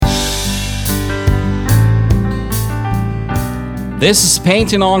This is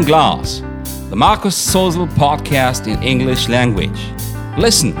Painting on Glass, the Markus Sozel podcast in English language.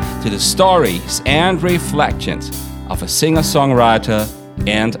 Listen to the stories and reflections of a singer-songwriter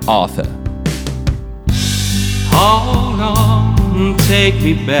and author. Hold on, take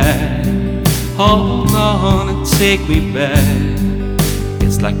me back. Hold on and take me back.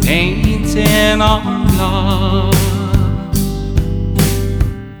 It's like painting on glass.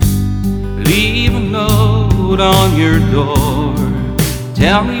 Leave a note on your door.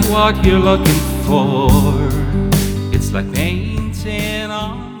 Tell me what you're looking for. It's like painting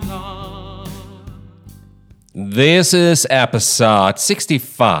on glass. This is episode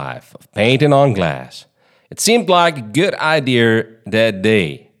 65 of Painting on Glass. It seemed like a good idea that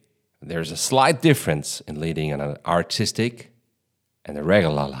day. There's a slight difference in leading an artistic and a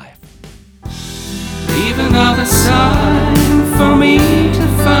regular life. Leave another sign for me to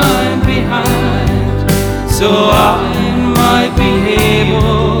find behind, so I might be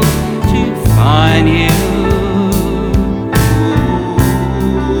able to find you.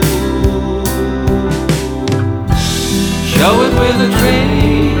 Show it with a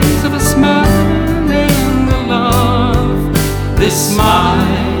trace of a smile and a love. This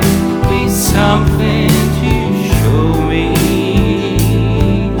might be something to show me.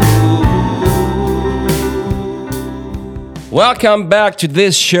 Welcome back to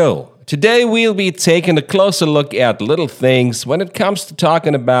this show. Today we'll be taking a closer look at little things when it comes to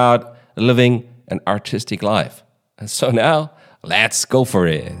talking about living an artistic life. And so now, let's go for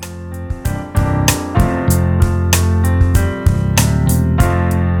it.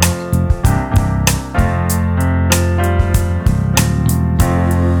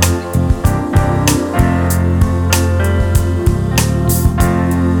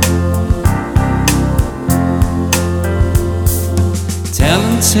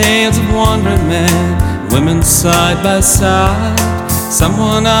 Tales of wandering men, women side by side.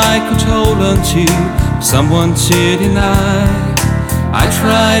 Someone I could hold on to, someone to deny. I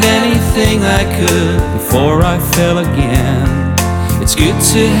tried anything I could before I fell again. It's good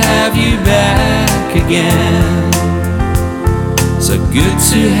to have you back again. So good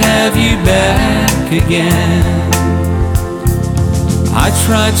to have you back again. I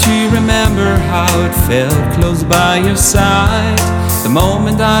tried to remember how it felt close by your side. The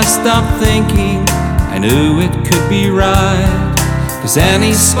moment I stopped thinking, I knew it could be right. 'Cause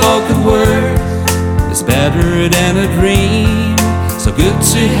any spoken word is better than a dream. So good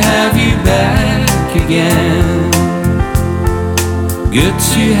to have you back again. Good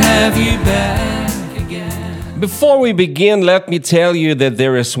to have you back again. Before we begin, let me tell you that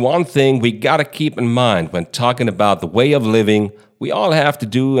there is one thing we gotta keep in mind when talking about the way of living we all have to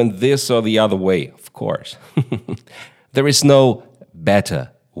do in this or the other way, of course. There is no better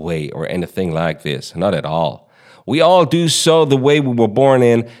way or anything like this, not at all. We all do so the way we were born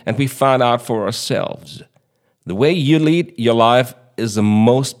in, and we find out for ourselves. The way you lead your life is the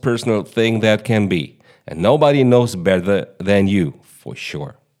most personal thing that can be, and nobody knows better than you, for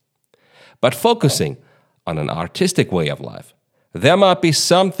sure. But focusing on an artistic way of life, there might be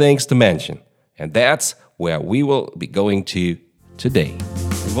some things to mention, and that's where we will be going to today.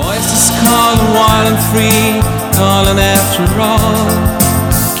 Your voice is calling wild and free, calling after all.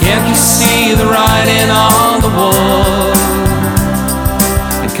 Can't you see the writing on the wall?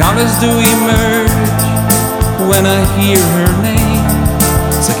 And colors do emerge when I hear her name.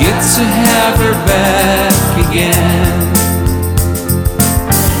 So good to have her back again.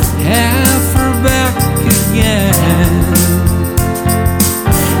 Have her back again.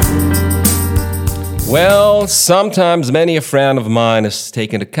 Well, sometimes many a friend of mine has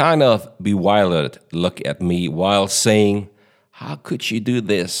taken a kind of bewildered look at me while saying, "How could you do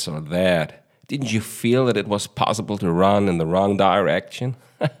this or that? Didn't you feel that it was possible to run in the wrong direction?"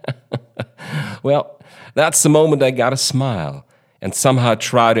 Well, that's the moment I gotta smile and somehow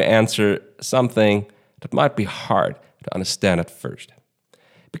try to answer something that might be hard to understand at first.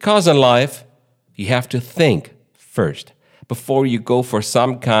 Because in life, you have to think first before you go for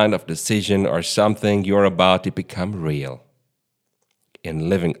some kind of decision or something you're about to become real. In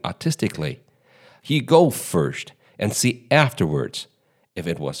living artistically, you go first and see afterwards if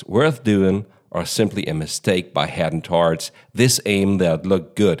it was worth doing or simply a mistake by heading towards this aim that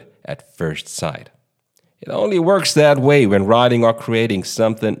looked good at first sight. It only works that way when writing or creating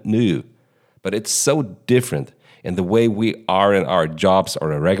something new, but it's so different in the way we are in our jobs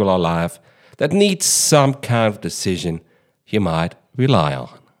or a regular life that needs some kind of decision you might rely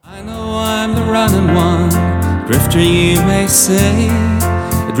on. I know I'm the running one, drifter you may say,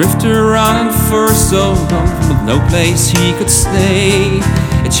 a drifter running for so long with no place he could stay.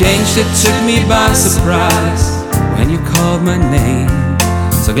 A change that took me by surprise when you called my name.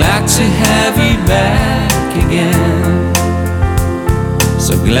 So glad to have you back again.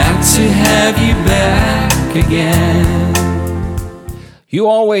 So glad to have you back again. You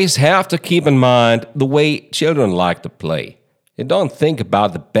always have to keep in mind the way children like to play. You don't think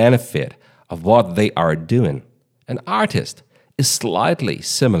about the benefit of what they are doing. An artist is slightly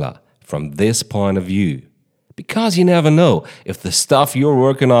similar from this point of view, because you never know if the stuff you're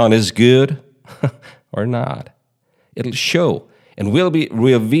working on is good or not. It'll show and will be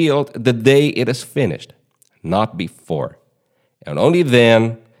revealed the day it is finished, not before. And only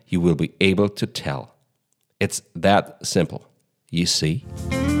then you will be able to tell. It's that simple, you see.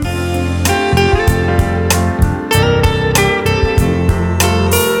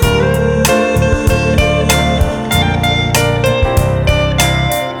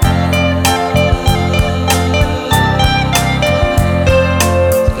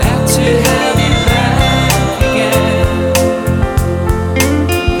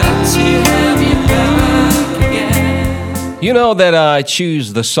 You know that I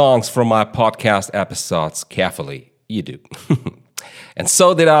choose the songs from my podcast episodes carefully. You do. And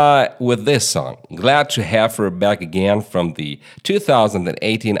so did I with this song. Glad to have her back again from the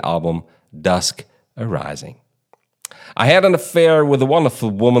 2018 album Dusk Arising. I had an affair with a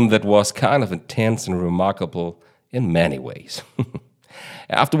wonderful woman that was kind of intense and remarkable in many ways.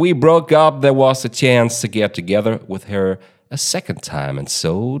 After we broke up, there was a chance to get together with her a second time, and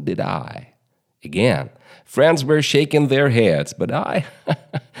so did I. Again, friends were shaking their heads, but I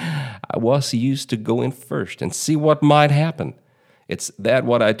was used to going first and see what might happen. It's that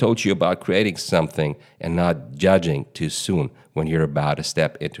what I told you about creating something and not judging too soon when you're about to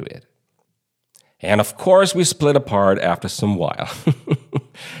step into it. And of course, we split apart after some while.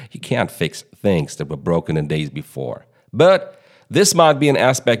 You can't fix things that were broken in days before. But this might be an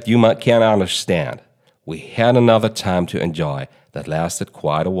aspect you can't understand. We had another time to enjoy that lasted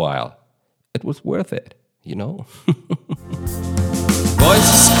quite a while. It was worth it, you know?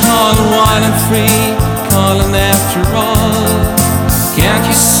 Voices calling wild and free, calling after all. Can't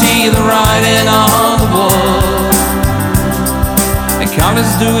you see the writing on the wall?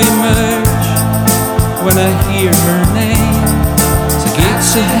 Encounters do emerge when I hear her name. So good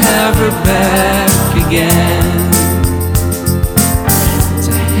to have her back again.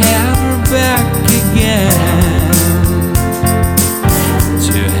 To have her back again.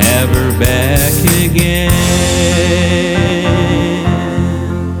 To have her back again.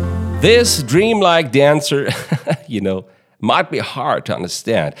 This dreamlike dancer, might be hard to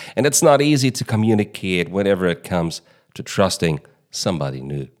understand, and it's not easy to communicate whenever it comes to trusting somebody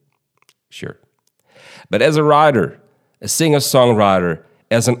new. Sure. But as a writer, a singer-songwriter,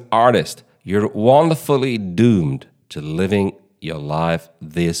 as an artist, you're wonderfully doomed to living your life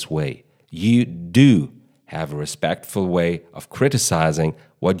this way. You do have a respectful way of criticizing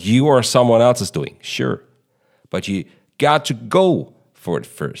what you or someone else is doing, sure. But you got to go for it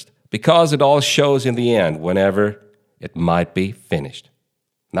first, because it all shows in the end whenever it might be finished.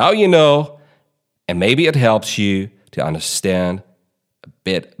 Now you know, and maybe it helps you to understand a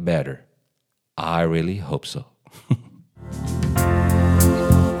bit better. I really hope so. To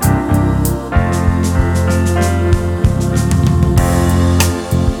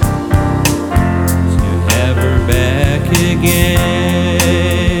have her back again.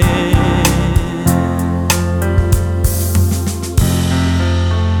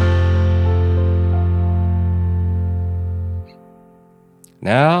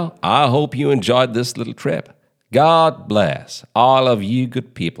 Now, I hope you enjoyed this little trip. God bless all of you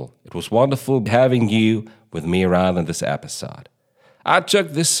good people. It was wonderful having you with me around in this episode. I took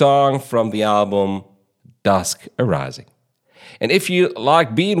this song from the album Dusk Arising. And if you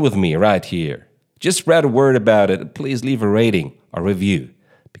like being with me right here, just spread a word about it and please leave a rating or review,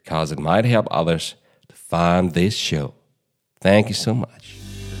 because it might help others to find this show. Thank you so much.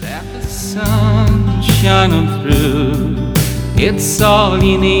 Let the sun shine on through. It's all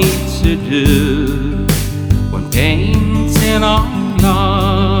you need to do when painting on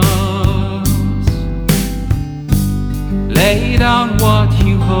loss. Lay down what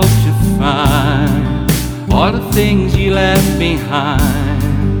you hope to find, all the things you left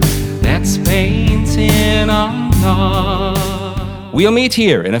behind. That's painting on loss. We'll meet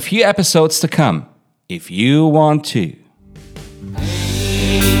here in a few episodes to come, if you want to.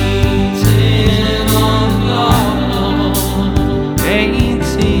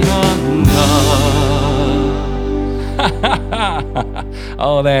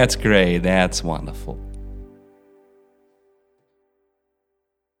 Oh, that's great. That's wonderful.